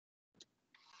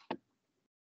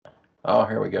Oh,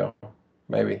 here we go.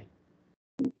 Maybe.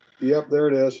 Yep, there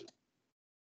it is.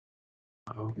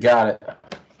 Got it.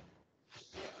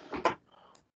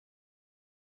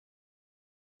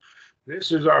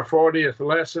 This is our 40th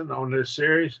lesson on this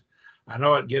series. I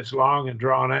know it gets long and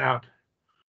drawn out,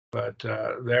 but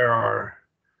there are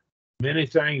many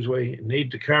things we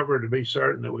need to cover to be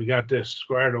certain that we got this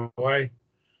squared away.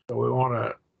 So we want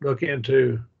to look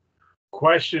into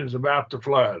questions about the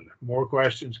flood. More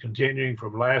questions continuing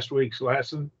from last week's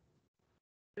lesson.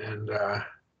 And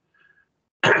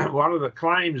one of the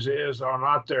claims is, are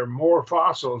not there more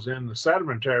fossils in the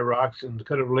sedimentary rocks than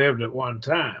could have lived at one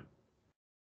time?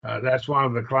 That's one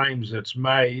of the claims that's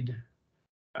made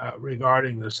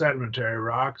regarding the sedimentary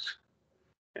rocks.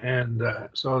 And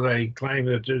so they claim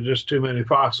that there's just too many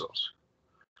fossils.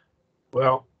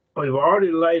 Well, we've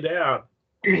already laid out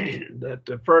that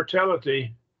the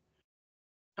fertility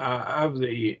of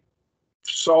the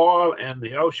soil and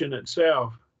the ocean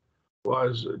itself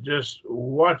was just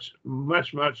much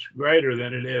greater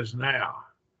than it is now,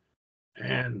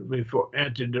 and before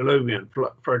antediluvian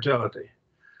fertility.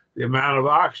 The amount of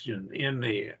oxygen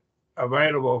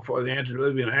available for the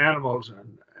antediluvian animals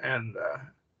and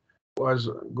was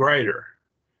greater,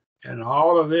 and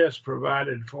all of this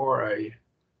provided for a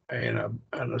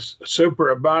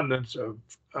superabundance of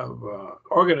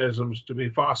organisms to be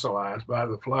fossilized by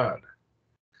the flood.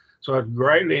 So it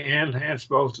greatly enhanced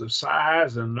both the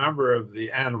size and number of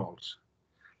the animals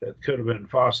that could have been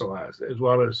fossilized, as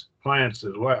well as plants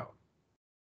as well.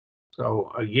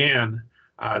 So again,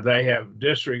 they have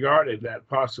disregarded that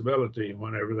possibility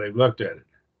whenever they've looked at it.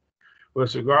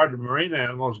 With regard to marine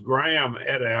animals, Graham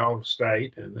et al.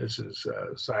 State, and this is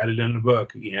cited in the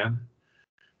book again,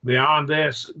 beyond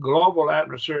this, global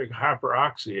atmospheric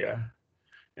hyperoxia,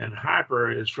 and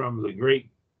hyper is from the Greek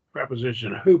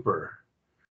preposition hooper,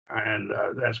 and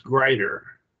that's greater.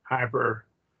 Hyper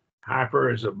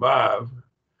is above,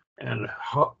 and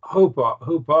hypo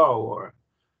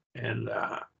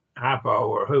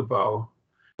or hupo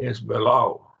is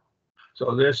below.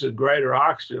 So this is greater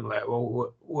oxygen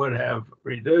level would have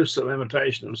reduced the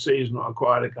limitation of seasonal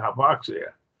aquatic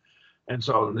hypoxia. And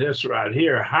so this right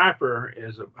here,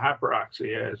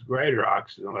 hyperoxia is greater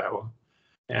oxygen level,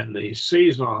 and the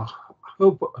seasonal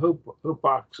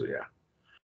hypoxia.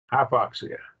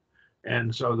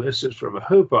 And so this is from a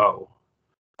hupo,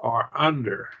 or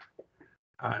under,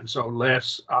 and so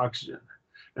less oxygen.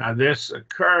 Now this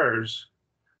occurs,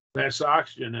 less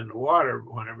oxygen in the water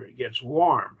whenever it gets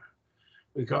warm,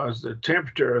 because the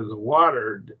temperature of the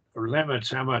water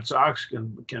limits how much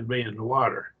oxygen can be in the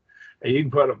water. And you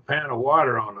can put a pan of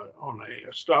water on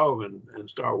a stove and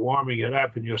start warming it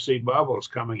up, and you'll see bubbles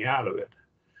coming out of it.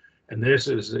 And this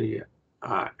is the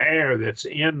air that's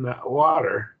in the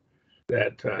water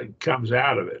that comes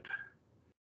out of it.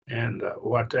 And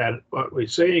what we're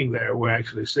seeing there, we're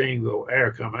actually seeing the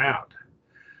air come out.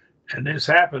 And this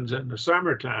happens in the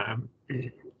summertime.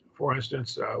 For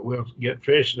instance, we'll get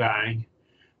fish dying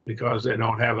because they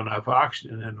don't have enough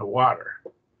oxygen in the water.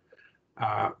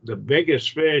 The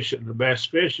biggest fish and the best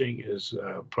fishing is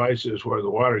places where the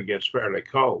water gets fairly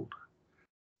cold.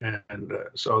 And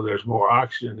so there's more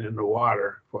oxygen in the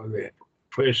water for the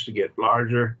fish to get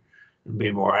larger and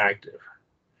be more active.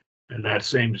 And that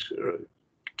seems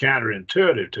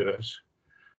counterintuitive to us,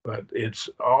 but it's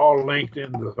all linked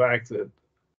into the fact that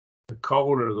the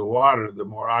colder the water, the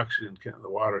more oxygen the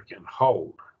water can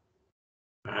hold.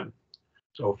 And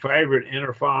so favorite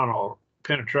interfaunal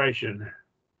penetration,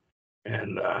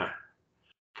 and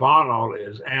faunal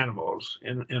is animals,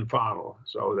 infaunal.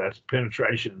 So that's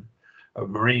penetration of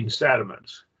marine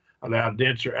sediments, allow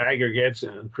denser aggregates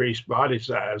and increased body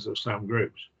size of some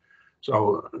groups.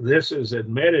 So this is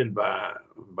admitted by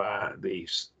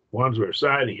these ones we're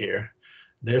citing here.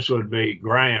 This would be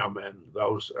Graham and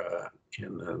those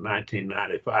in the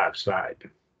 1995 site.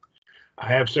 I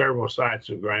have several sites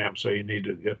of Graham, so you need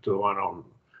to get to the one on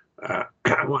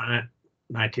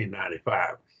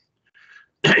 1995.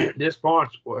 This point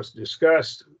was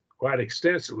discussed quite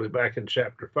extensively back in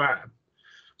chapter 5.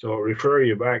 So I'll refer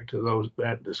you back to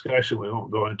that discussion. We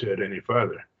won't go into it any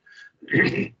further.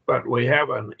 But we have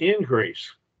an increase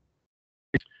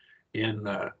in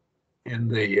the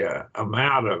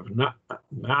amount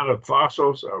of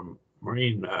fossils or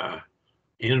marine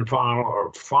infaunal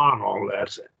or faunal,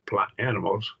 that's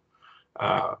animals,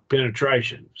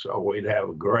 penetration. So we'd have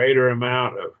a greater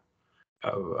amount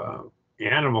of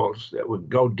animals that would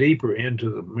go deeper into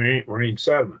the marine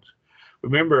sediments.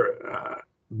 Remember,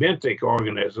 benthic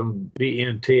organism,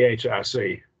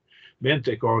 B-N-T-H-I-C,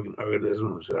 benthic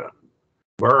organisms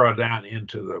burrow down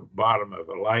into the bottom of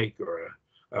a lake or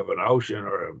of an ocean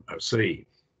or a sea.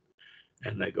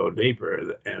 and they go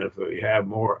deeper. And if we have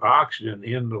more oxygen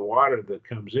in the water that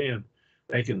comes in,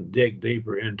 they can dig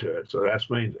deeper into it. So that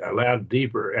means allow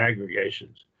deeper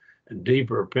aggregations and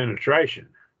deeper penetration,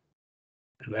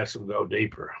 and lets them go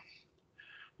deeper.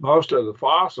 Most of the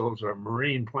fossils are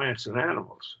marine plants and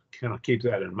animals. Kind of keep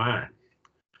that in mind.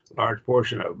 A large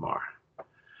portion of them are.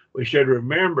 We should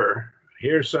remember,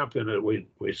 here's something that we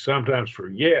sometimes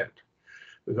forget,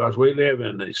 because we live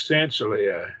in essentially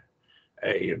a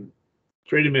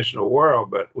three-dimensional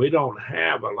world, but we don't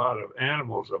have a lot of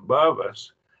animals above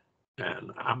us.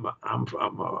 And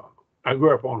I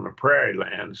grew up on the prairie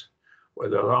lands where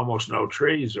there's almost no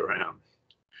trees around.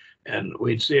 And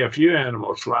we'd see a few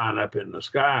animals flying up in the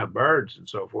sky, birds and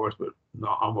so forth, but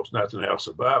almost nothing else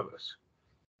above us.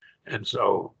 And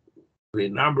so the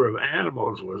number of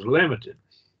animals was limited.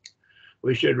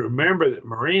 We should remember that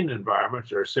marine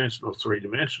environments are essentially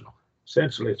three-dimensional.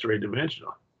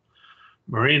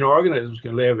 Marine organisms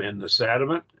can live in the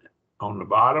sediment, on the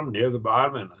bottom, near the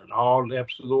bottom, and in all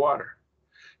depths of the water.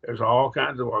 There's all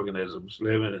kinds of organisms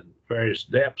living in various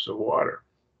depths of water.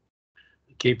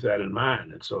 Keep that in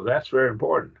mind. And so that's very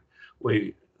important.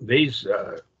 These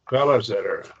fellows that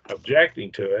are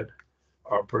objecting to it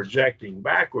are projecting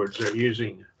backwards. They're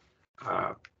using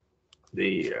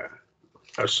the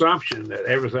assumption that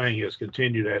everything has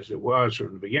continued as it was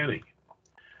from the beginning.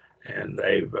 And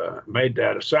they've made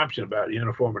that assumption about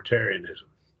uniformitarianism.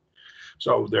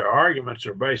 So their arguments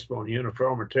are based on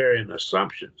uniformitarian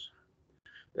assumptions.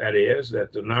 That is,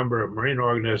 that the number of marine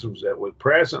organisms that we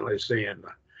presently see in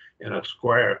a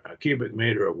cubic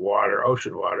meter of water,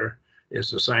 ocean water, is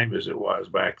the same as it was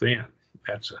back then.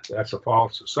 That's a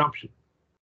false assumption.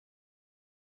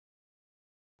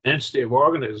 Density of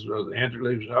organisms of the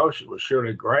antediluvian ocean was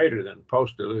surely greater than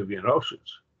post-diluvian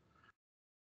oceans.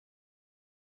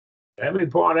 Let me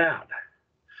point out,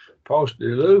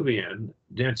 post-diluvian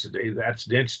density, that's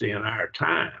density in our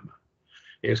time,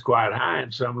 is quite high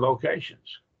in some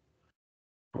locations.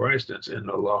 For instance, in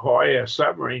the La Jolla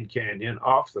submarine canyon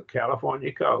off the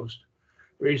California coast,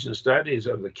 recent studies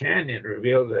of the canyon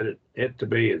reveal that it to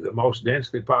be the most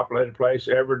densely populated place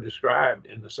ever described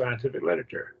in the scientific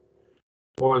literature.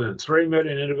 More than 3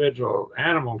 million individual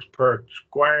animals per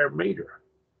square meter.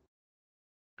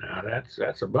 Now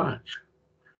that's a bunch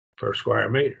per square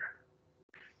meter.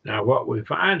 Now what we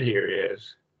find here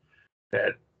is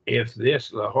that if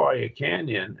this La Jolla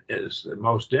Canyon is the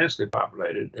most densely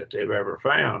populated that they've ever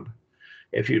found,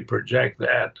 if you project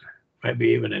that, maybe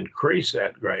even increase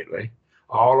that greatly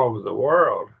all over the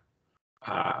world,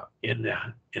 in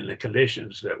the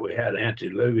conditions that we had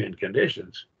antediluvian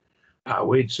conditions,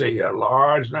 we'd see a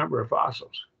large number of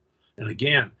fossils. And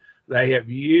again, they have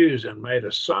used and made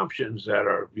assumptions that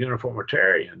are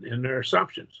uniformitarian in their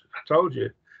assumptions. I told you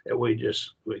that we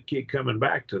keep coming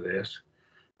back to this.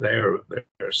 Their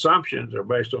assumptions are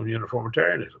based on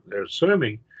uniformitarianism. They're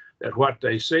assuming that what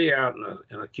they see out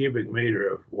in a cubic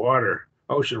meter of water,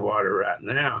 ocean water right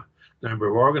now, number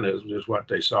of organisms, is what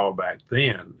they saw back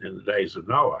then in the days of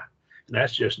Noah. And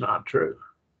that's just not true.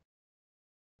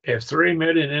 If 3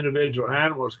 million individual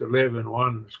animals could live in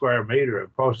 1 square meter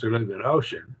of post-diluvian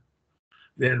ocean,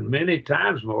 then many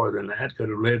times more than that could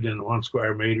have lived in 1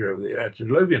 square meter of the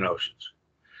antediluvian oceans.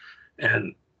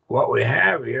 And what we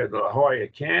have here, the La Jolla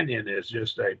Canyon, is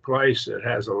just a place that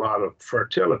has a lot of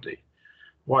fertility.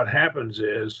 What happens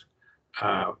is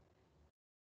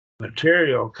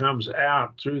material comes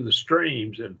out through the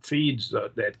streams and feeds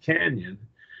that canyon,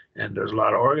 and there's a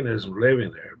lot of organisms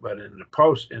living there. But in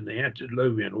the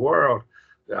antediluvian world,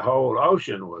 the whole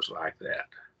ocean was like that.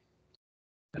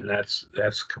 And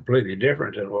that's completely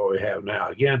different than what we have now.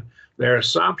 Again, their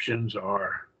assumptions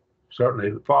are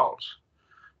certainly false.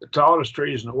 The tallest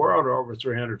trees in the world are over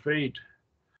 300 feet,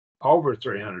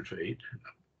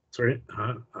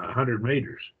 100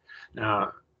 meters.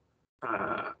 Now,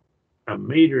 a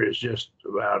meter is just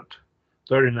about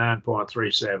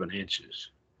 39.37 inches,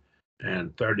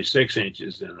 and 36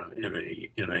 inches in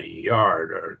a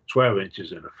yard, or 12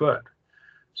 inches in a foot.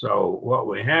 So what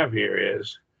we have here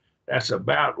is that's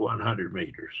about 100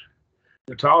 meters.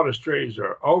 The tallest trees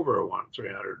are over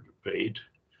 300 feet,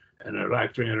 and they're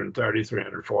like 330,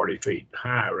 340 feet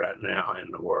high right now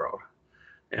in the world.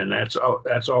 And that's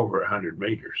over 100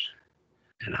 meters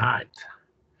in height.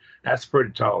 That's a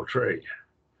pretty tall tree.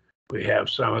 We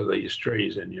have some of these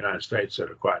trees in the United States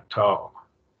that are quite tall.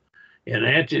 In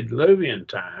antediluvian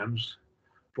times,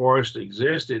 forests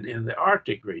existed in the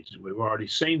Arctic region. We've already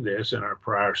seen this in our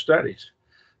prior studies.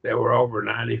 They were over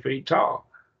 90 feet tall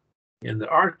in the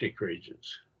Arctic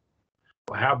regions.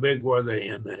 Well, how big were they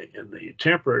in the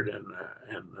temperate and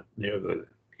near the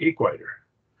equator?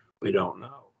 We don't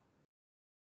know.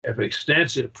 If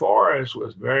extensive forests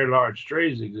with very large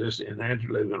trees exist in the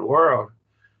antediluvian world,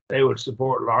 they would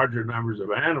support larger numbers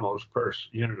of animals per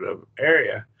unit of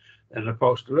area than the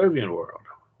post-diluvian world.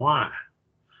 Why?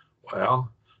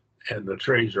 Well, and the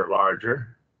trees are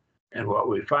larger, and what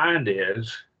we find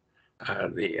is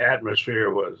the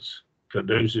atmosphere was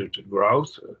conducive to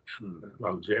growth and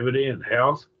longevity and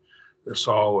health. The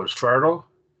soil was fertile.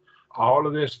 All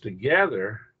of this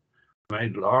together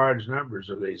made large numbers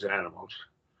of these animals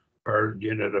per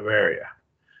unit of area.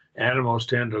 Animals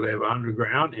tend to live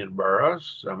underground in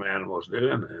burrows. Some animals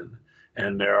do,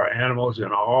 and there are animals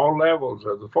in all levels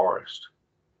of the forest,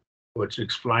 which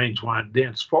explains why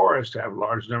dense forests have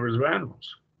large numbers of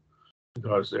animals,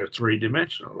 because they're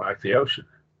three-dimensional, like the ocean.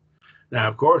 Now,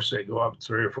 of course, they go up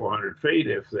 300 or 400 feet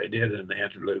if they did in the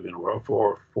antediluvian world,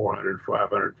 400,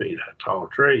 500 feet tall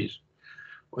trees.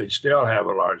 We'd still have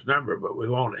a large number, but we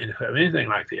won't have anything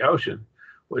like the ocean,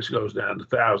 which goes down to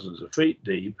thousands of feet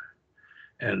deep,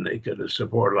 and they could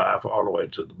support life all the way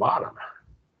to the bottom.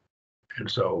 And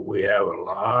so we have a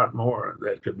lot more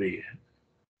that could be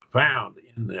found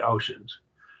in the oceans,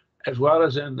 as well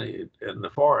as in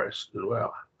the forest as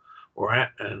well.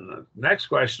 And the next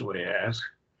question we ask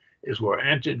is, were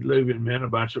antediluvian men a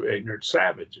bunch of ignorant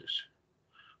savages?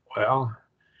 Well,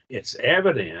 it's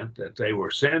evident that they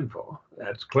were sinful.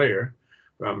 That's clear,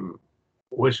 from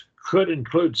which could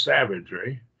include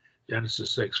savagery,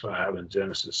 Genesis 6:5 and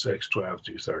Genesis 6:12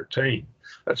 through 13.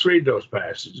 Let's read those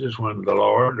passages. When the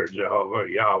Lord, or Jehovah, or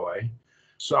Yahweh,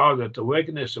 saw that the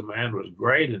wickedness of man was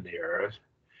great in the earth,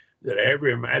 that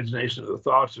every imagination of the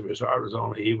thoughts of his heart was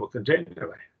only evil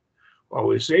continually. Well,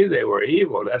 we see they were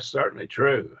evil. That's certainly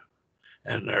true.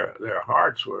 And their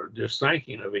hearts were just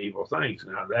thinking of evil things.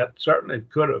 Now, that certainly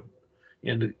could have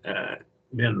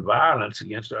been violence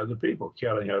against other people,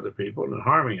 killing other people and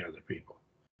harming other people.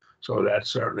 So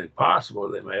that's certainly possible.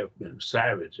 They may have been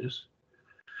savages.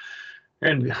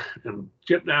 And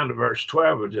skip down to verse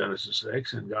 12 of Genesis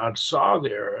 6, and God saw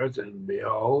the earth, and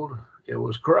behold, it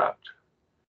was corrupt,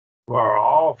 for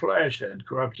all flesh had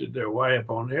corrupted their way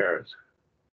upon the earth.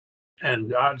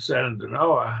 And God said unto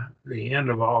Noah, the end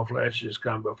of all flesh is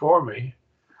come before me,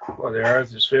 for the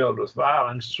earth is filled with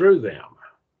violence through them.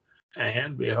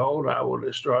 And behold, I will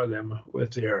destroy them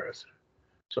with the earth.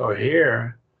 So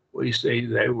here we see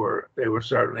they were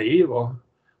certainly evil.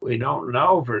 We don't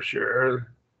know for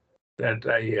sure that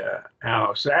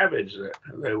how savage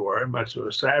they were, much of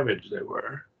a savage they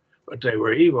were, but they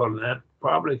were evil, and that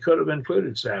probably could have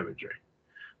included savagery.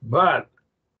 But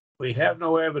we have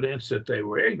no evidence that they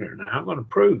were ignorant. Now, I'm going to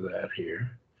prove that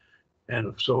here.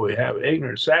 And so we have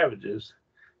ignorant savages.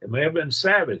 They may have been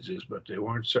savages, but they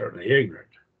weren't certainly ignorant.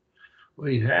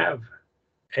 We have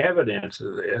evidence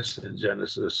of this in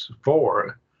Genesis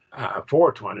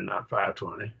 4:20, not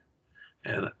 5:20.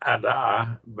 And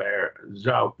Adah bare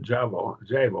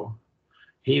Jabal,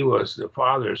 he was the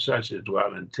father of such that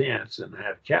dwell in tents and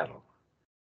have cattle.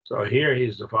 So here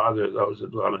he's the father of those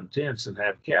that dwell in tents and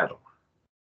have cattle.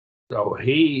 So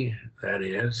he, that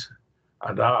is,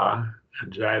 Adah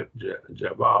and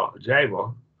Jabal,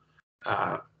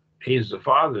 he's the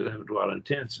father of them that dwell in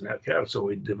tents and have cattle. So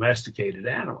we domesticated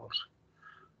animals.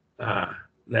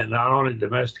 They not only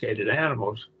domesticated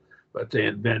animals, but they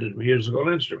invented musical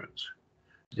instruments.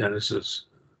 Genesis,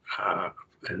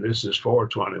 and this is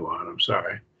 4:21, I'm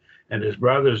sorry. And his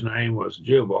brother's name was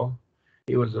Jubal.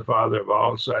 He was the father of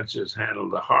all such as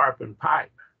handled the harp and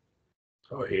pipe.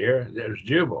 So here, there's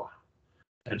Jubal.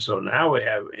 And so now we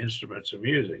have instruments of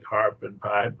music, harp and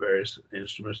pipe, various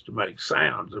instruments to make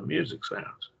sounds, of music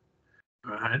sounds.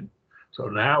 All right? So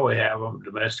now we have them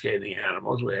domesticating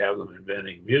animals. We have them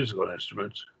inventing musical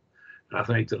instruments. And I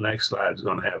think the next slide is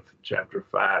going to have chapter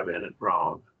 5 in it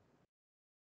wrong.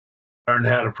 Learned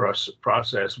how to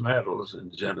process metals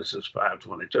in Genesis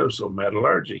 5:22. So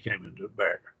metallurgy came into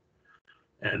bear.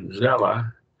 And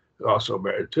Zillah, who also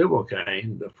bare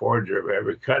Tubal-Cain, the forger of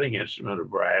every cutting instrument of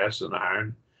brass and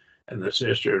iron, and the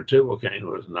sister of Tubal-Cain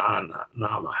was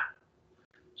Naamah.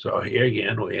 So here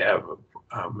again we have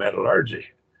metallurgy,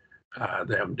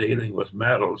 them dealing with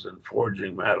metals and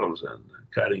forging metals and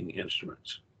cutting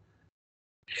instruments.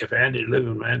 If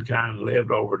antediluvian mankind lived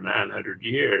over 900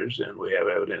 years, and we have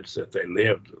evidence that they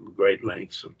lived great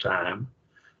lengths of time,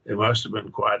 they must have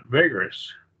been quite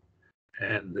vigorous.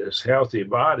 And this healthy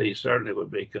body certainly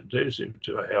would be conducive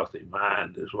to a healthy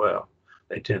mind as well.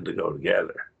 They tend to go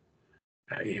together.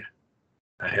 A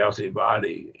healthy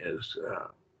body is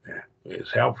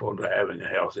helpful to having a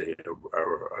healthy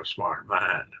or a smart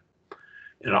mind.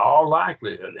 In all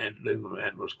likelihood, antediluvian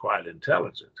man was quite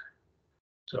intelligent.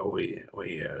 So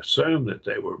we assume that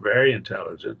they were very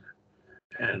intelligent,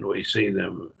 and we see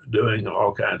them doing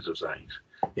all kinds of things.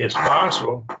 It's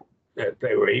possible that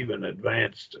they were even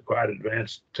quite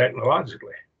advanced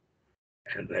technologically,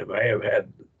 and they may have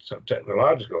had some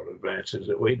technological advances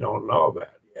that we don't know about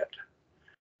yet.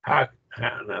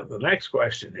 Now the next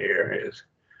question here is,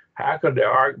 how could the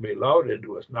ark be loaded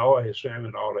with Noah, his family,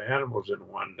 and all the animals in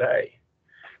one day?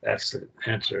 That's the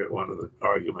answer, one of the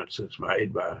arguments that's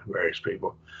made by various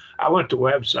people. I went to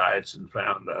websites and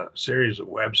found a series of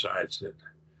websites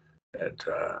that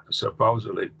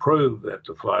supposedly prove that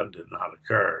the flood did not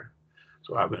occur.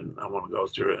 So I want to go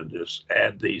through and just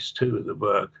add these to the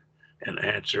book and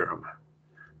answer them.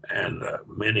 And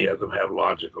many of them have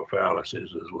logical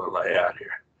fallacies, as we'll lay out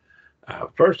here.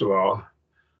 First of all,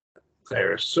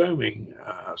 they're assuming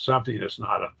something that's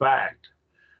not a fact.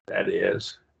 That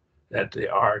is, that the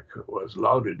ark was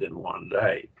loaded in one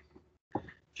day.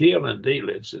 Keel and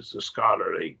Delitzsch is the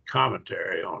scholarly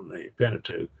commentary on the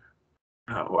Pentateuch,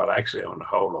 actually on the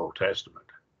whole Old Testament,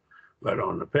 but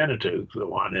on the Pentateuch, the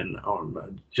one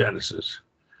on Genesis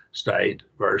state,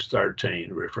 verse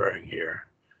 13, referring here,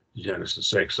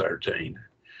 Genesis 6:13,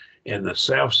 in the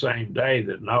self-same day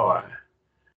that Noah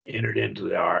entered into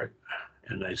the ark,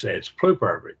 and they say it's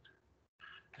pluperfect.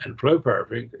 And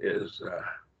pluperfect is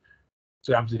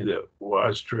something that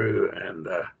was true, and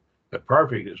the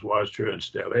perfect was true and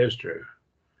still is true.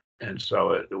 And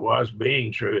so it was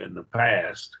being true in the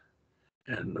past,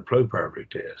 and the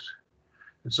pluperfect is.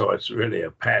 And so it's really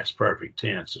a past perfect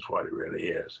tense is what it really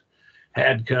is.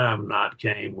 Had come, not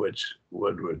came, which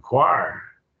would require.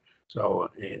 So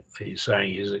he's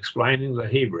saying, he's explaining the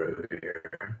Hebrew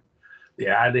here. The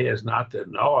idea is not that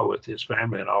Noah with his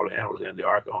family and all the animals in the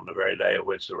ark on the very day of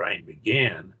which the rain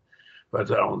began, but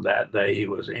that on that day he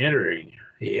was entering,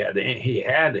 he had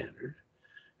entered,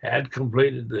 had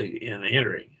completed the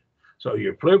entering. So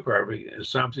your pluperfect is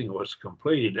something was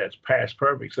completed, that's past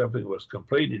perfect, something was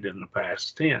completed in the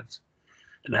past tense.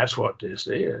 And that's what this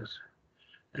is.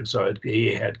 And so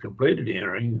he had completed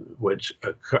entering, which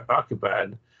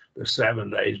occupied the 7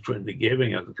 days between the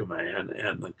giving of the command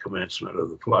and the commencement of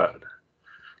the flood.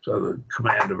 So the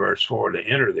command of verse 4 to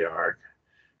enter the ark,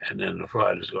 and then the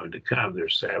flood is going to come.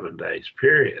 There's 7 days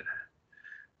period.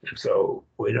 And so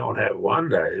we don't have 1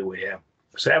 day, we have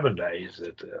 7 days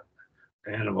that the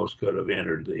animals could have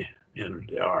entered the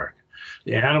ark.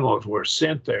 The animals were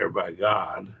sent there by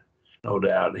God. No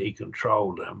doubt he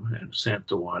controlled them and sent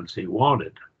the ones he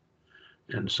wanted.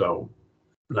 And so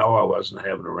Noah wasn't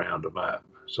having to round them up.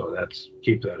 So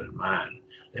keep that in mind.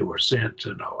 They were sent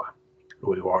to Noah.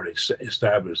 We've already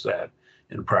established that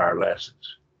in prior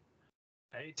lessons.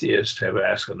 Atheists have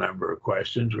asked a number of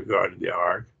questions regarding the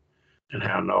ark and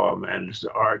how Noah managed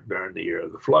the ark during the year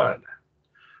of the flood.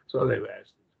 So they've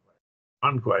asked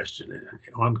one question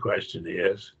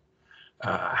is,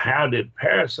 how did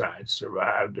parasites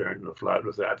survive during the flood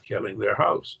without killing their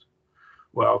host?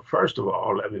 Well, first of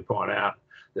all, let me point out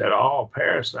that all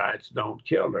parasites don't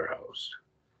kill their host.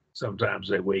 Sometimes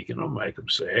they weaken them, make them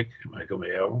sick, make them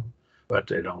ill, but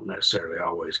they don't necessarily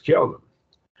always kill them.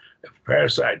 If a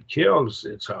parasite kills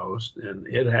its host, then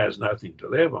it has nothing to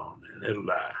live on and it'll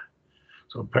die.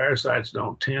 So parasites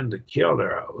don't tend to kill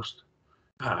their host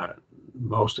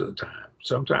most of the time.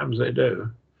 Sometimes they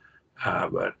do,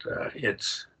 but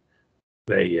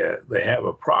they have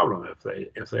a problem.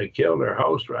 If they kill their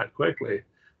host right quickly,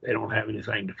 they don't have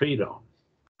anything to feed on.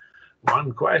 One of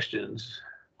the questions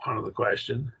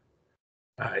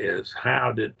is,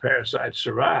 how did parasites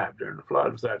survive during the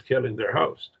flood without killing their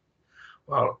host?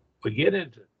 Well, we get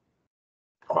into the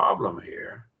problem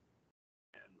here,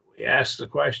 and we ask the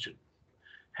question,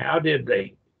 how did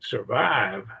they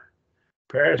survive?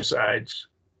 Parasites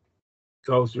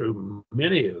go through,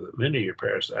 many of your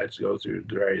parasites go through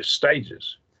various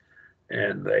stages,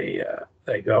 and they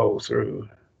go through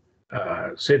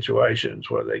situations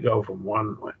where they go from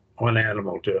one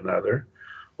animal to another,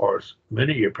 or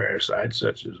many of your parasites,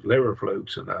 such as liver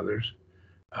flukes and others,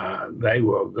 they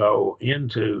will go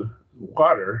into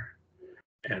water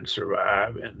and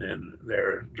survive, and then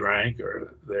they're drank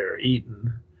or they're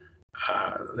eaten.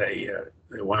 They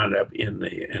wind up in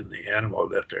the animal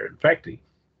that they're infecting.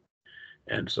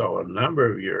 And so a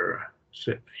number of your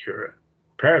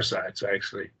parasites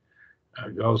actually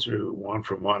go through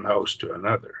from one host to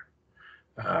another.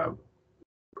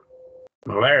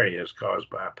 Malaria is caused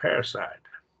by a parasite.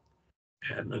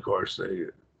 And of course,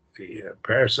 the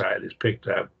parasite is picked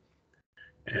up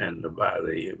and by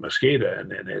the mosquito,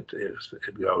 and then it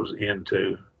goes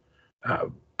into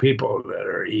people that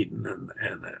are eaten,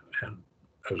 and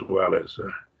as well as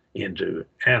into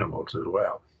animals as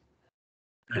well.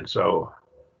 And so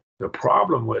the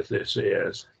problem with this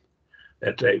is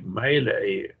that they made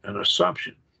an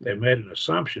assumption. They made an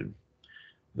assumption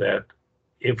that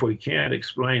if we can't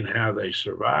explain how they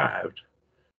survived,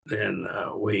 then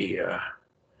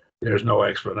there's no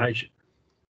explanation.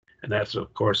 And that's,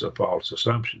 of course, a false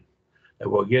assumption.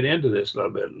 And we'll get into this a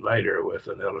little bit later with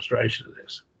an illustration of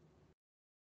this.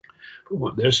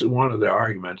 This is one of the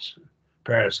arguments,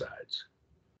 parasites.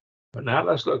 But now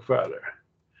let's look further.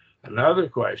 Another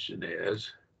question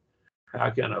is, how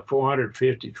can a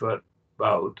 450-foot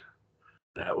boat,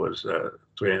 that was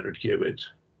 300 cubits,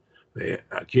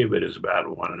 a cubit is about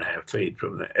 1.5 feet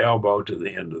from the elbow to the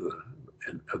end of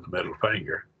the middle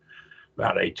finger,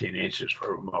 about 18 inches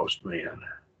for most men.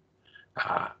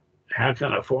 How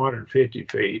can a 450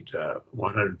 feet,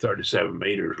 137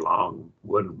 meters long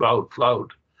wooden boat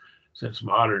float, since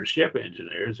modern ship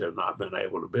engineers have not been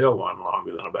able to build one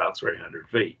longer than about 300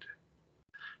 feet?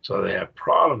 So they have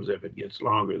problems if it gets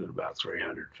longer than about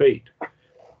 300 feet.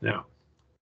 Now,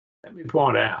 let me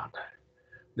point out,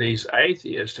 these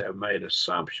atheists have made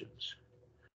assumptions,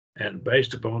 and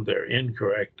based upon their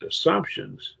incorrect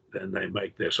assumptions, then they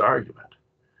make this argument.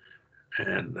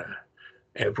 And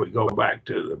if we go back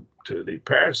to the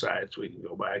parasites, we can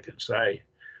go back and say,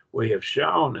 we have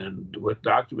shown, and with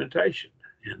documentation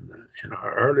in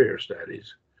our earlier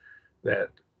studies, that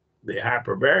the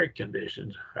hyperbaric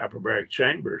conditions, hyperbaric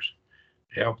chambers,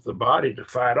 help the body to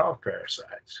fight off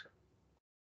parasites.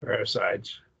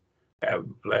 Parasites have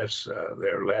less,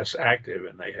 they're less active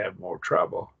and they have more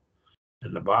trouble,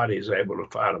 and the body is able to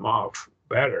fight them off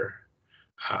better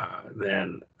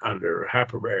than under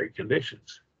hyperbaric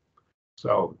conditions.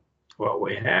 So what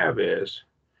we have is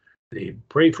the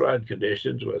pre-flood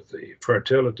conditions with the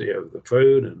fertility of the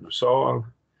food and the soil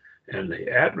and the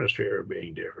atmosphere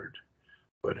being different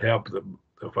would help them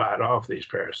to fight off these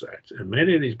parasites. And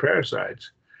many of these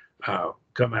parasites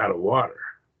come out of water.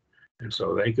 And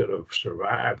so they could have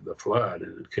survived the flood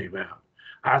and it came out.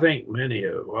 I think many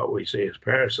of what we see as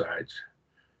parasites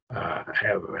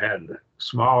have had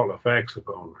small effects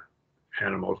upon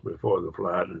animals before the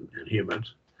flood and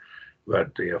humans,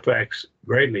 but the effects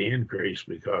greatly increase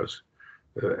because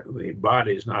the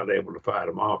body is not able to fight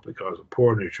them off because of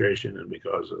poor nutrition and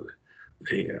because of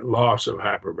the loss of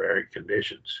hyperbaric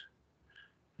conditions.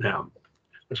 Now,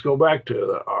 let's go back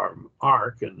to our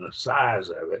ark and the size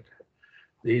of it.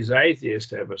 These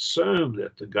atheists have assumed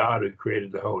that the God who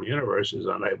created the whole universe is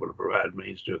unable to provide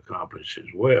means to accomplish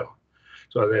his will.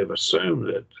 So they've assumed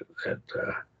that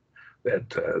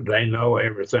they know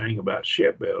everything about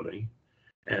shipbuilding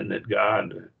and that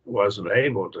God wasn't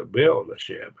able to build a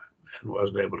ship and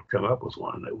wasn't able to come up with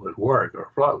one that would work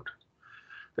or float.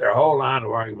 Their whole line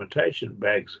of argumentation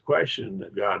begs the question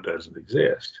that God doesn't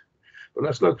exist. But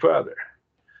let's look further.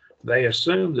 They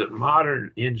assume that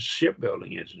modern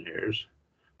shipbuilding engineers,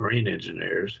 marine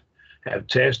engineers, have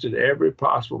tested every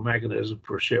possible mechanism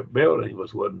for shipbuilding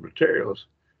with wooden materials.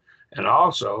 And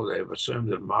also, they've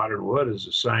assumed that modern wood is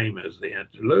the same as the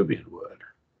antediluvian wood.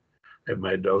 They've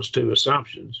made those two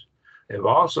assumptions. They've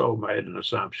also made an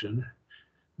assumption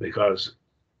because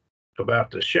about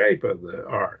the shape of the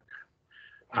ark.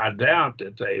 I doubt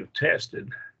that they've tested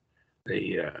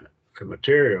the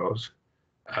materials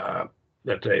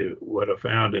that they would have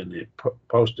found in the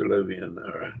post-diluvian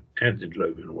or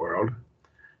antediluvian world.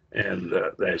 And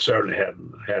they certainly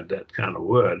hadn't had that kind of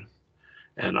wood.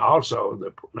 And also,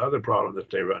 another problem that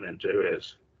they run into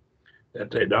is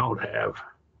that they don't have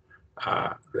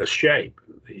the shape.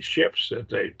 The ships that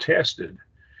they tested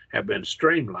have been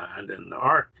streamlined, and the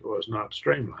ark was not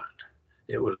streamlined.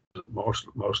 It was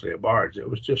mostly a barge. It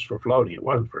was just for floating. It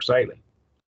wasn't for sailing.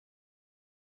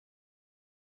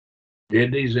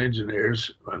 Did these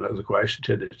engineers, another question,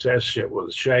 to the test ship with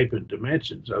the shape and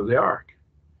dimensions of the ark?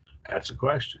 That's a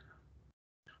question.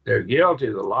 They're guilty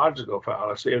of the logical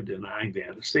fallacy of denying the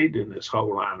antecedent in this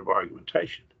whole line of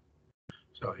argumentation.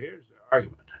 So here's the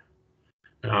argument.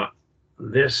 Now,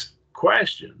 this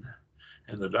question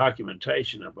and the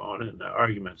documentation upon it and the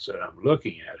arguments that I'm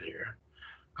looking at here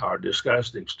are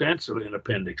discussed extensively in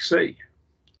Appendix C.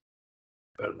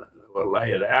 But we'll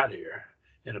lay it out here.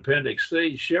 In Appendix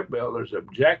C, shipbuilders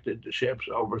objected to ships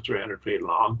over 300 feet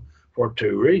long for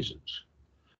two reasons.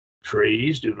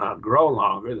 Trees do not grow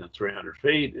longer than 300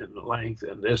 feet in the length,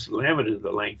 and this limited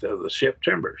the length of the ship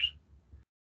timbers.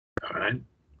 All right.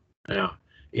 Now,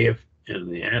 if in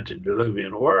the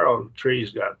antediluvian world,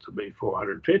 trees got to be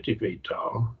 450 feet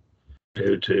tall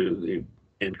due to the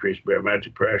increased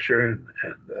barometric pressure and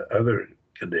other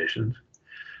conditions,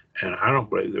 and I don't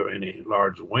believe there were any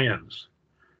large winds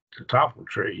to topple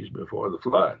trees before the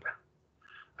flood.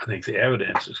 I think the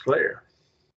evidence is clear.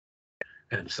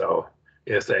 And so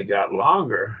If they got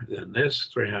longer, then this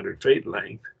 300 feet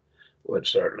length would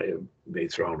certainly be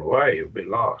thrown away. It would be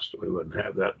lost. We wouldn't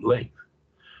have that length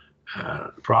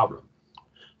problem.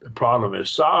 The problem is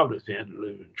solved if the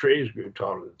antediluvian trees grew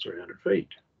taller than 300 feet.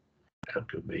 That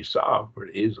could be solved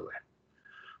pretty easily.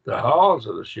 The hulls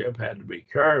of the ship had to be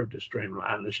curved to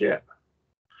streamline the ship.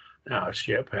 Now, a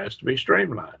ship has to be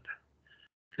streamlined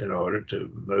in order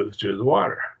to move through the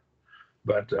water.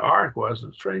 But the ark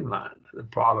wasn't streamlined. The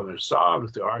problem is solved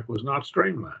if the ark was not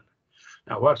streamlined.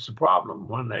 Now, what's the problem?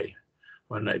 When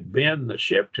they bend the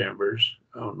ship timbers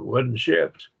on wooden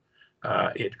ships,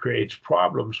 it creates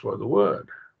problems for the wood.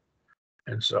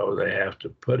 And so they have to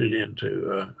put it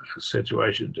into a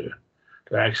situation to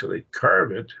actually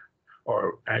curve it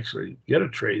or actually get a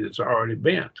tree that's already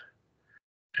bent.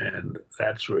 And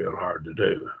that's real hard to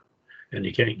do. And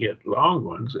you can't get long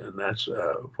ones, and that's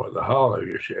for the hull of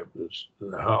your ship.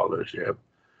 The hull of the ship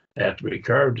has to be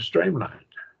curved to streamlined.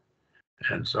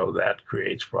 And so that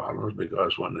creates problems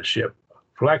because when the ship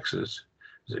flexes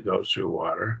as it goes through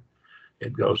water,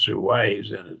 it goes through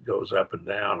waves and it goes up and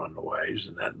down on the waves,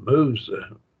 and that moves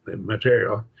the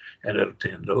material, and it'll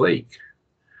tend to leak.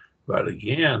 But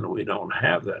again, we don't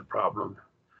have that problem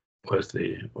with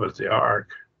the ark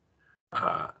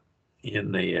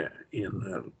in the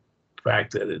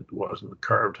fact that it wasn't a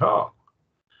curved hull.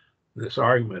 This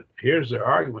argument, here's the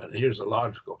argument, here's the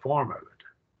logical form of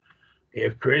it.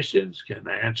 If Christians can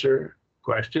answer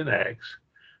question X,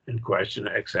 and question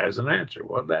X has an answer,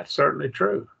 well, that's certainly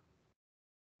true.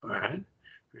 All right?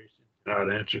 Christians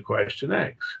cannot answer question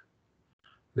X.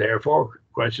 Therefore,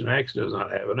 question X does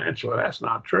not have an answer. Well, that's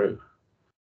not true.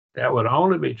 That would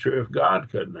only be true if God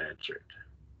couldn't answer it,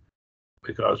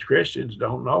 because Christians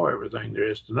don't know everything there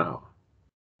is to know.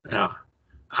 Now,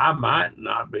 I might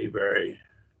not be very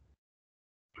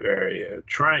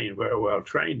well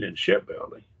trained in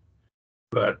shipbuilding,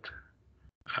 but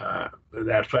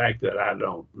that fact that I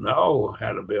don't know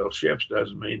how to build ships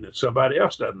doesn't mean that somebody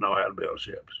else doesn't know how to build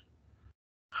ships.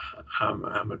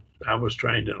 I was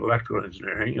trained in electrical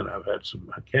engineering, and I've had some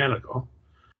mechanical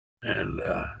and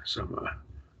some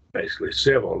basically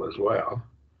civil as well,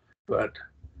 but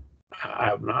I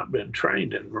have not been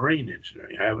trained in marine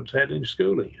engineering. I haven't had any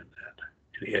schooling in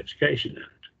that, any education in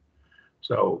it.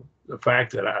 So the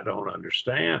fact that I don't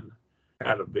understand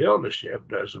how to build a ship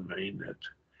doesn't mean that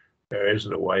there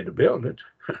isn't a way to build it.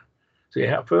 See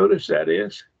how foolish that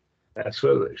is? That's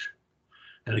foolish.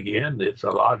 And again, it's a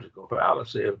logical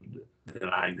fallacy of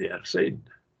denying the antecedent.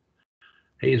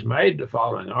 He's made the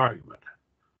following argument.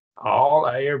 All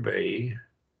A or B,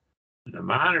 the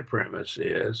minor premise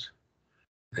is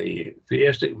the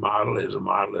theistic model is a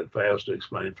model that fails to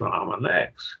explain phenomenon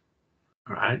X,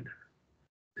 right?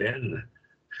 Then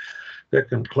the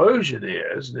conclusion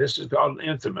is, this is called an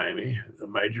enthymeme. The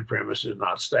major premise is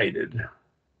not stated.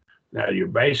 Now, your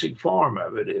basic form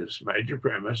of it is major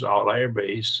premise, all A or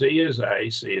B, C is A,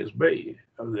 C is B,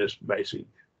 of this basic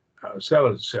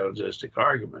syllogistic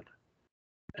argument.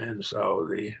 And so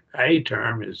the A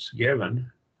term is given,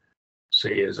 C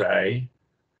is A,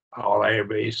 all A or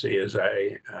B, C is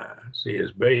A, C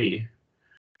is B.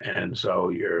 And so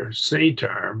your C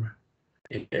term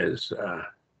is,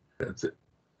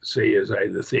 C is A,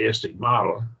 the theistic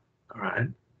model, all right?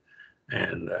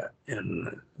 And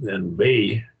then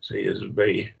B, C is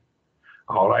B.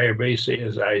 All A or B, C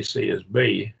is A, C is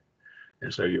B.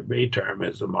 And so your B term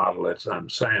is the model that's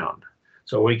unsound.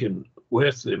 So we can,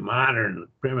 with the minor and the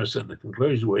premise and the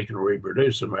conclusion, we can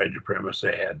reproduce the major premise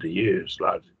they had to use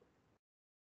logically.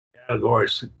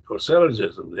 Categorical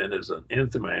syllogism then is an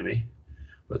enthymeme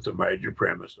with the major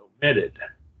premise omitted.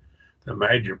 The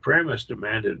major premise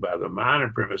demanded by the minor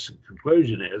premise and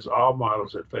conclusion is all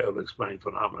models that fail to explain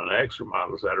phenomenon X are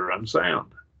models that are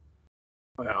unsound.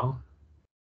 Well,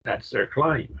 that's their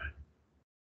claim.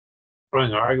 The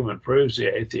following argument proves the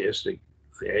atheist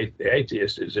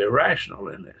is irrational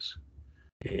in this.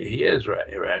 He is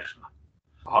irrational.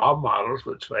 All models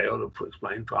which fail to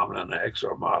explain phenomenon X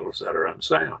are models that are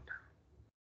unsound.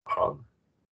 The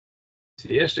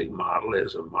theistic model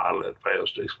is a model that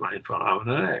fails to explain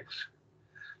phenomenon X.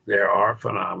 There are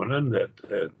phenomena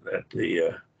that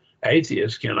the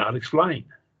atheist cannot explain.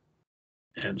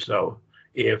 And so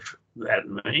if that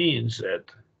means that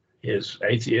his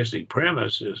atheistic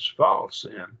premise is false,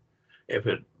 then if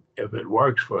it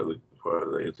works for the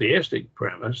theistic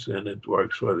premise, then it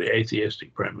works for the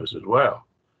atheistic premise as well.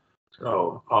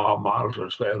 So all models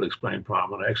which fail to explain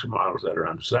phenomenon X are models that are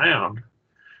unsound.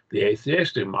 The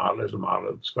atheistic model is a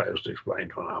model that fails to explain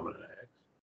phenomenon X.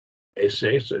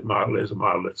 Atheistic model is a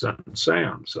model that's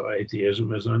unsound. So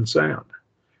atheism is unsound.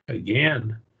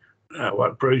 Again,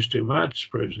 what proves too much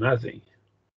proves nothing.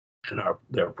 And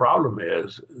their problem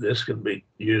is this can be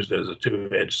used as a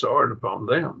two-edged sword upon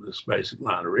them, this basic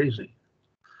line of reasoning.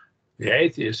 The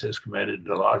atheist has committed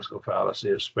the logical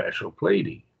fallacy of special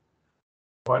pleading.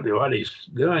 What he's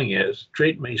doing is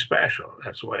treat me special.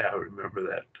 That's the way I remember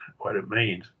that, what it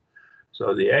means.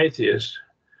 So the atheist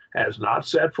has not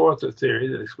set forth a theory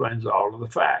that explains all of the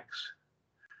facts,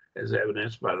 as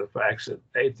evidenced by the facts that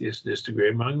atheists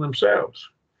disagree among themselves.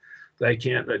 They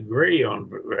can't agree on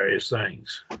various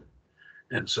things.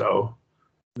 And so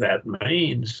that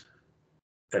means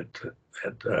that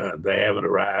they haven't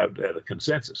arrived at a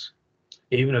consensus.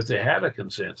 Even if they had a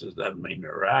consensus, doesn't mean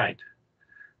they're right.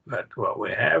 But what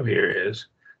we have here is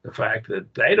the fact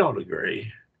that they don't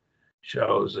agree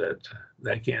shows that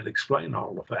they can't explain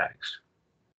all the facts.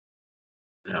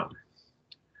 Now,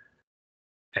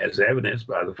 as evidenced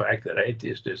by the fact that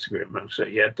atheists disagree amongst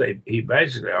themselves, yet he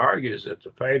basically argues that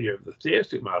the failure of the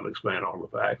theistic model to explain all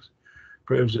the facts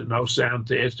proves that no sound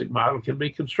theistic model can be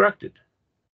constructed.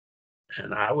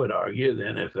 And I would argue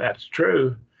then, if that's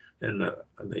true, then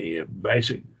the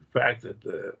basic fact that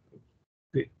the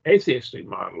atheistic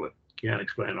model that can't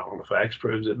explain all the facts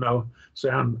proves that no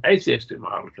sound atheistic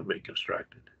model can be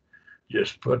constructed.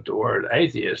 Just put the word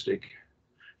atheistic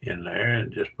in there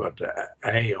and just put the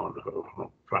A on the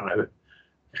front of it.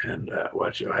 And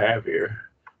what you'll have here,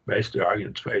 basically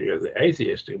arguing the failure of the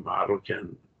atheistic model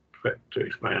to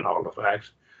explain all the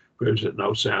facts, proves that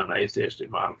no sound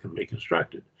atheistic model can be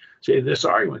constructed. See, this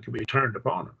argument can be turned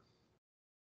upon them.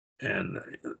 And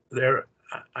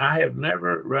I have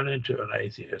never run into an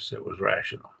atheist that was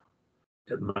rational,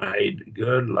 that made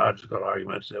good logical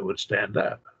arguments that would stand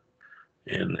up.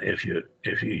 And if you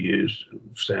use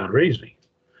sound reasoning,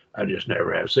 I just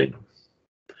never have seen them.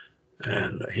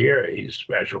 And here he's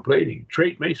special pleading.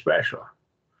 Treat me special.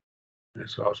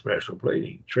 It's called special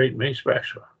pleading. Treat me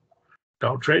special.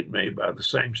 Don't treat me by the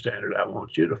same standard I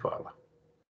want you to follow.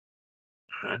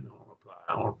 I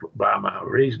don't apply my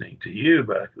reasoning to you,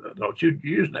 but don't you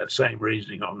use that same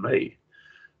reasoning on me.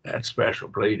 That's special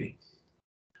pleading.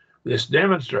 This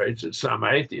demonstrates that some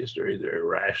atheists are either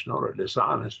irrational or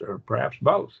dishonest, or perhaps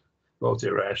both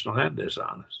irrational and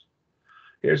dishonest.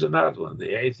 Here's another one.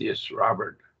 The atheist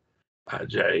Robert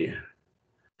J.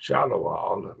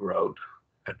 Shalawal wrote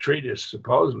a treatise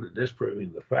supposedly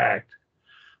disproving the fact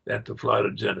that the flood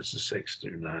of Genesis 6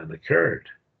 through 9 occurred.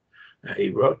 Now, he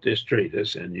wrote this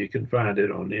treatise, and you can find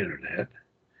it on the internet.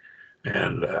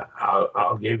 And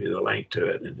I'll give you the link to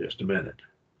it in just a minute.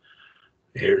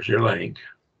 Here's your link.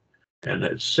 And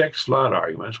it's 6 flood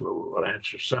arguments. We'll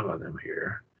answer some of them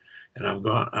here. And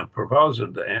I'm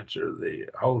proposing to answer the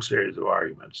whole series of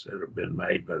arguments that have been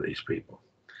made by these people.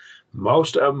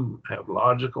 Most of them have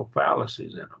logical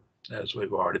fallacies in them, as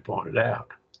we've already pointed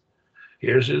out.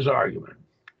 Here's his argument.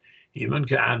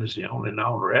 Humankind is the only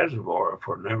known reservoir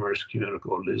for numerous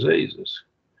communicable diseases.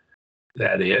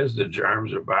 That is, the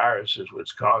germs or viruses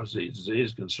which cause these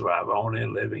diseases can survive only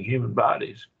in living human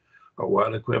bodies or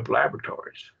well-equipped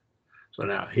laboratories. So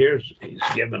now he's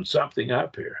given something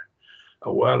up here.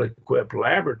 A well-equipped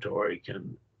laboratory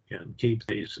can keep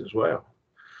these as well.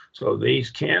 So these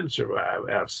can survive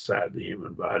outside the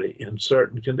human body in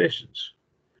certain conditions.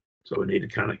 So we need to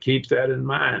kind of keep that in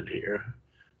mind here.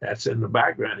 That's in the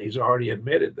background. He's already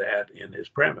admitted that in his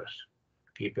premise.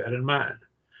 Keep that in mind.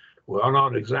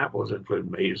 Well-known examples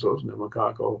include measles,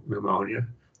 pneumococcal pneumonia,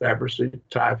 leprosy,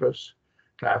 typhus,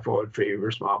 typhoid fever,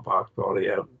 smallpox,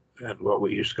 polio, and what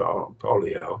we used to call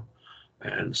polio,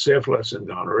 and syphilis and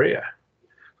gonorrhea.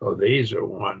 So these are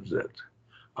ones that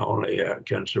only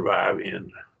can survive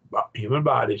in human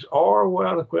bodies or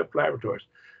well-equipped laboratories.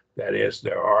 That is,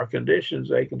 there are conditions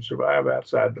they can survive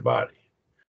outside the body.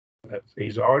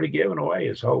 He's already given away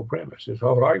his whole premise. His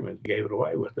whole argument gave it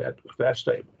away with that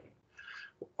statement.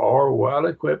 Or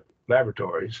well-equipped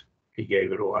laboratories, he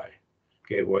gave it away.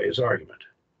 Gave away his argument.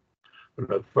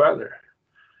 But look further.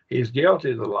 He's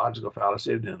guilty of the logical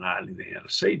fallacy of denying the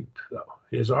antecedent, though.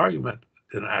 His argument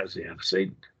denies the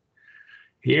antecedent.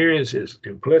 Here is his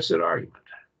implicit argument.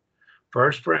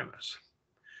 First premise.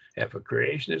 If a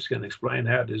creationist can explain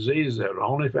how diseases that are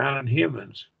only found in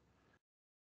humans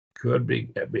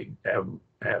could have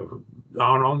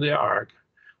gone on the ark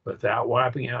without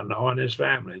wiping out Noah and his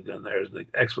family, then there's the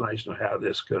explanation of how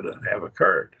this could have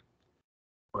occurred.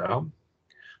 Well,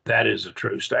 that is a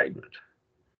true statement.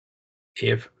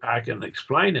 If I can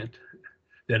explain it,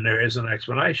 then there is an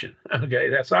explanation. Okay,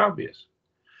 that's obvious.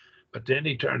 But then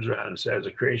he turns around and says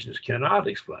a creationist cannot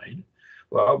explain.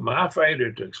 Well, my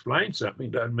failure to explain something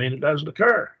doesn't mean it doesn't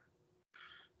occur.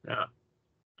 Now,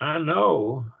 I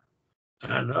know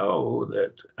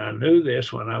that I knew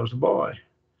this when I was a boy.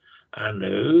 I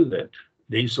knew that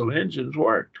diesel engines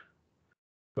worked.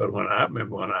 But I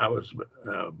remember when I was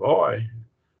a boy,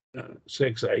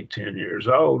 6, 8, 10 years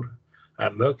old,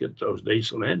 I'd look at those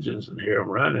diesel engines and hear them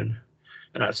running,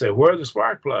 and I'd say, "Where are the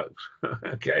spark plugs?"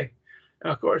 Okay,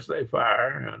 and of course they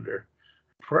fire under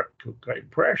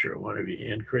great pressure. Whenever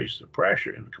you increase the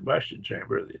pressure in the combustion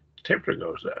chamber, the temperature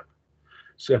goes up.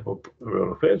 Simple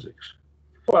rule of physics.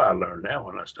 Well, I learned that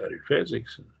when I studied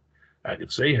physics, and I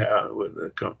could see how it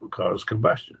would cause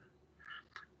combustion.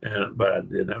 But I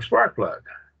didn't have a spark plug,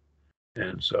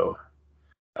 and so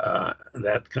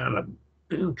that kind of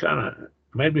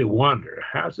made me wonder,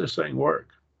 how's this thing work?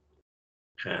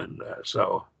 And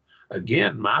so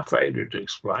again, my failure to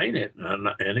explain it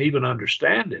and even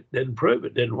understand it didn't prove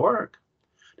it didn't work.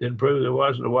 Didn't prove there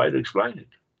wasn't a way to explain it.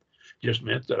 Just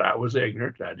meant that I was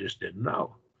ignorant. I just didn't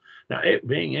know. Now,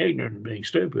 being ignorant and being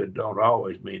stupid don't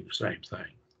always mean the same thing.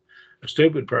 A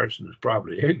stupid person is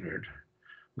probably ignorant,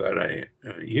 but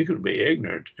you can be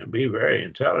ignorant and be very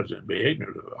intelligent, be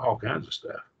ignorant of all kinds of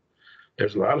stuff.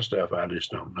 There's a lot of stuff I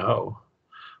just don't know.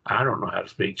 I don't know how to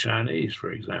speak Chinese,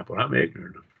 for example. I'm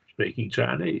ignorant of speaking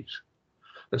Chinese.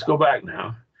 Let's go back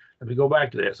now. Let me go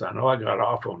back to this. I know I got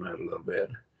off on that a little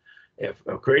bit. If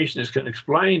a creationist can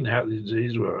explain how the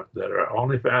diseases that are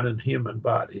only found in human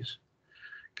bodies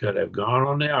could have gone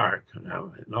on the ark,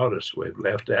 now notice we've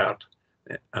left out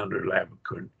under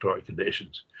laboratory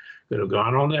conditions, could have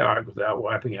gone on the ark without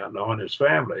wiping out Noah and his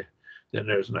family, then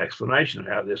there's an explanation of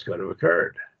how this could have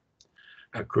occurred.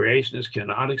 A creationist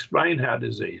cannot explain how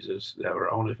diseases that were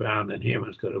only found in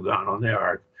humans could have gone on the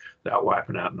ark without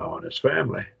wiping out Noah and his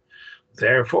family.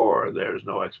 Therefore, there's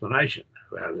no explanation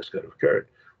for how this could have occurred.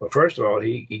 Well, first of all,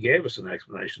 he gave us an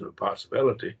explanation of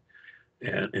possibility,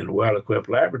 and in well-equipped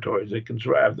laboratories, it can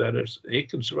survive. That is, it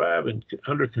can survive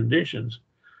under conditions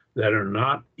that are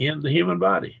not in the human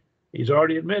body. He's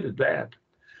already admitted that.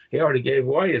 He already gave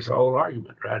away his whole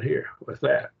argument right here with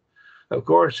that. Of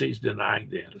course, he's denying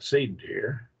the antecedent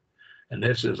here, and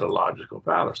this is a logical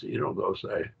fallacy. You don't go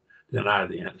say, deny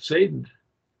the antecedent,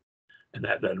 and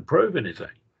that doesn't prove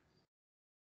anything,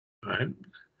 right?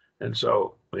 And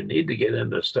so we need to get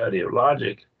into the study of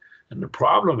logic, and the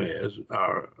problem is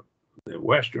the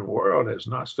Western world has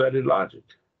not studied logic,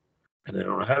 and they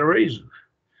don't know how to reason.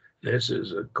 This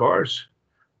is, of course,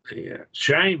 the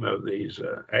shame of these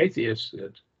atheists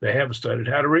that they haven't studied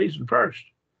how to reason first.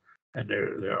 And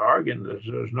they're arguing that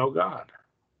there's no God.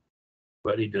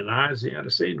 But he denies the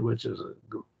antecedent, which is a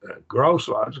gross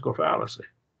logical fallacy.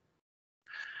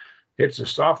 It's a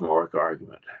sophomoric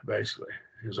argument, basically.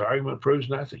 His argument proves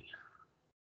nothing.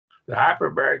 The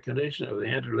hyperbaric condition of the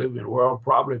antediluvian world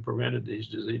probably prevented these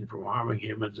diseases from harming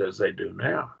humans as they do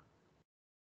now.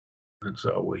 And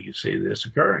so we see this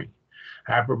occurring.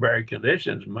 Hyperbaric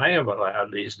conditions may have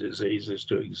allowed these diseases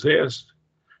to exist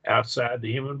outside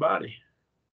the human body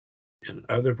in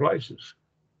other places.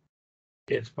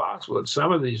 It's possible that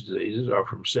some of these diseases are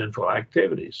from sinful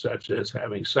activities, such as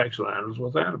having sexual relations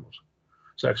with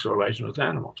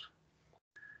animals.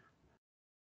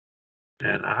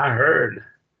 And I heard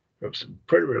from some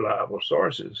pretty reliable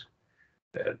sources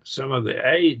that some of the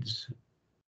AIDS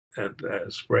that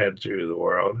spread through the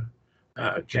world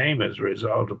came as a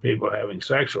result of people having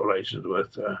sexual relations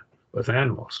with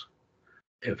animals.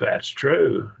 If that's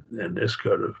true, then this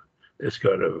could have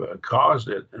caused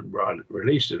it and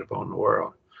released it upon the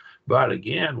world. But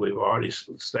again, we've already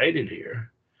stated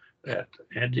here that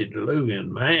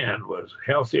antediluvian man was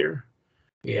healthier,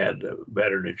 he had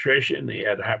better nutrition, he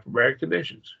had hyperbaric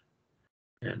conditions,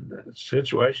 and the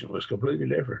situation was completely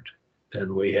different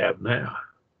than we have now.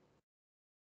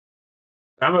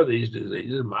 Some of these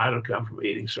diseases might have come from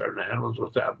eating certain animals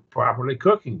without properly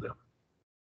cooking them.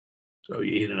 So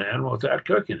you eat an animal without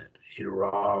cooking it. Eat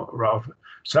raw.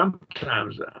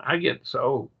 Sometimes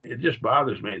it just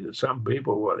bothers me that some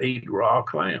people will eat raw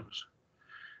clams,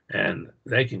 and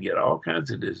they can get all kinds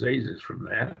of diseases from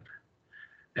that.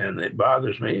 And it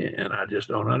bothers me, and I just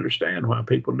don't understand why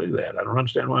people do that. I don't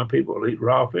understand why people eat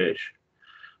raw fish.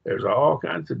 There's all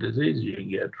kinds of diseases you can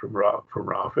get from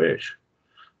raw fish.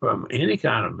 From any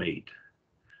kind of meat,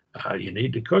 you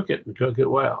need to cook it and cook it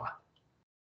well.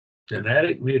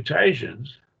 Genetic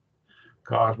mutations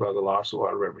caused by the loss of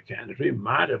water replicancy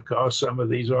might have caused some of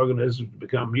these organisms to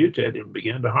become mutated and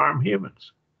begin to harm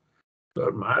humans. So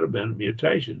it might have been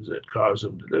mutations that caused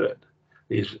them to do it.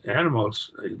 These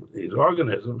animals, these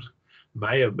organisms,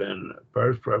 may have been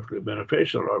perfectly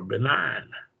beneficial or benign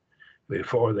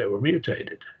before they were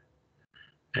mutated.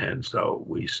 And so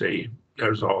we see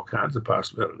there's all kinds of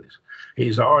possibilities.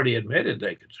 He's already admitted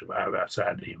they could survive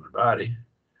outside the human body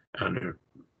under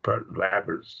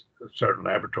certain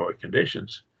laboratory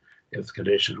conditions. If the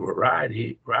conditions were right,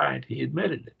 he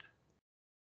admitted it.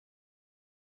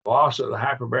 Loss of the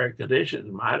hyperbaric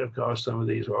conditions might have caused some of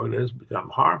these organisms to become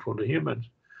harmful to humans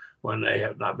when they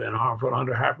have not been harmful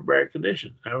under hyperbaric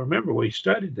conditions. Now remember, we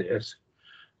studied this,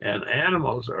 and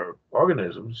animals or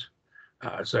organisms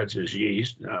such as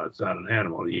yeast. Now, it's not an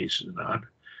animal, yeast is not,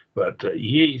 but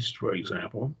yeast, for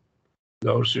example,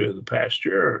 goes through the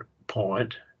Pasteur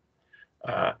point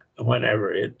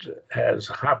whenever it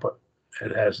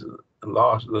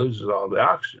loses all the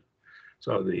oxygen.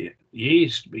 So the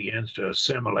yeast begins to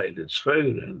assimilate its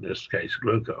food, in this case,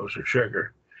 glucose or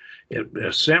sugar. It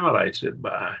assimilates it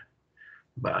by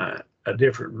a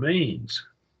different means,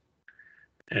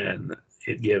 and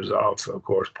it gives off, of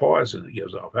course, poison. It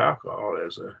gives off alcohol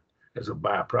as a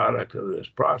byproduct of this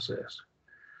process.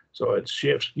 So it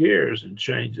shifts gears and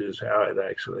changes how it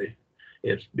actually,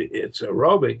 it's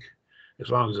aerobic as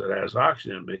long as it has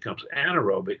oxygen. It becomes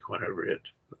anaerobic whenever it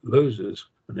loses,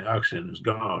 when the oxygen is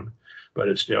gone, but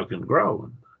it still can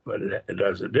grow, but it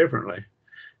does it differently,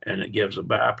 and it gives a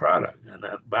byproduct, and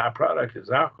that byproduct is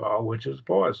alcohol, which is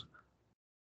poison.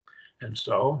 And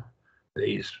so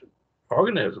these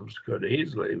organisms could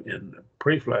easily, in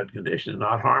pre-flood conditions,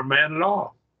 not harm man at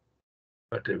all,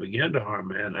 but they begin to harm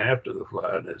man after the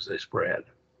flood as they spread.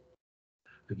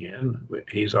 Again,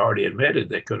 he's already admitted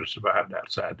they could have survived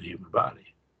outside the human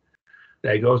body.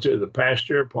 They go through the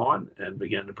Pasteur point and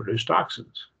begin to produce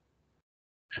toxins.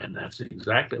 And that's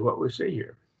exactly what we see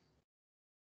here.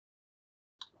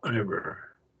 Whenever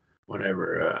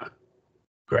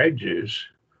grape juice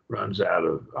runs out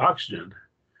of oxygen,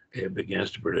 it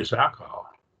begins to produce alcohol.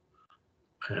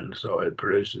 And so it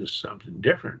produces something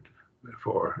different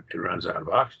before it runs out of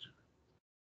oxygen.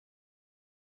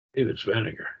 If it's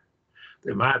vinegar.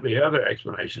 There might be other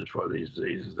explanations for these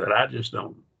diseases that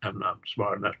I'm not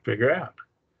smart enough to figure out.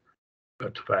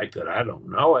 But the fact that I don't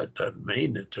know it doesn't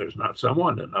mean that there's not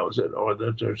someone that knows it, or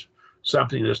that there's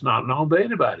something that's not known to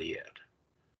anybody yet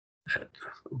that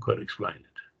could explain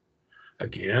it.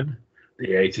 Again,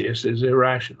 the atheist is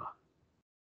irrational.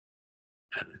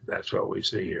 And that's what we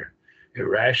see here.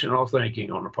 Irrational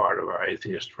thinking on the part of our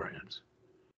atheist friends.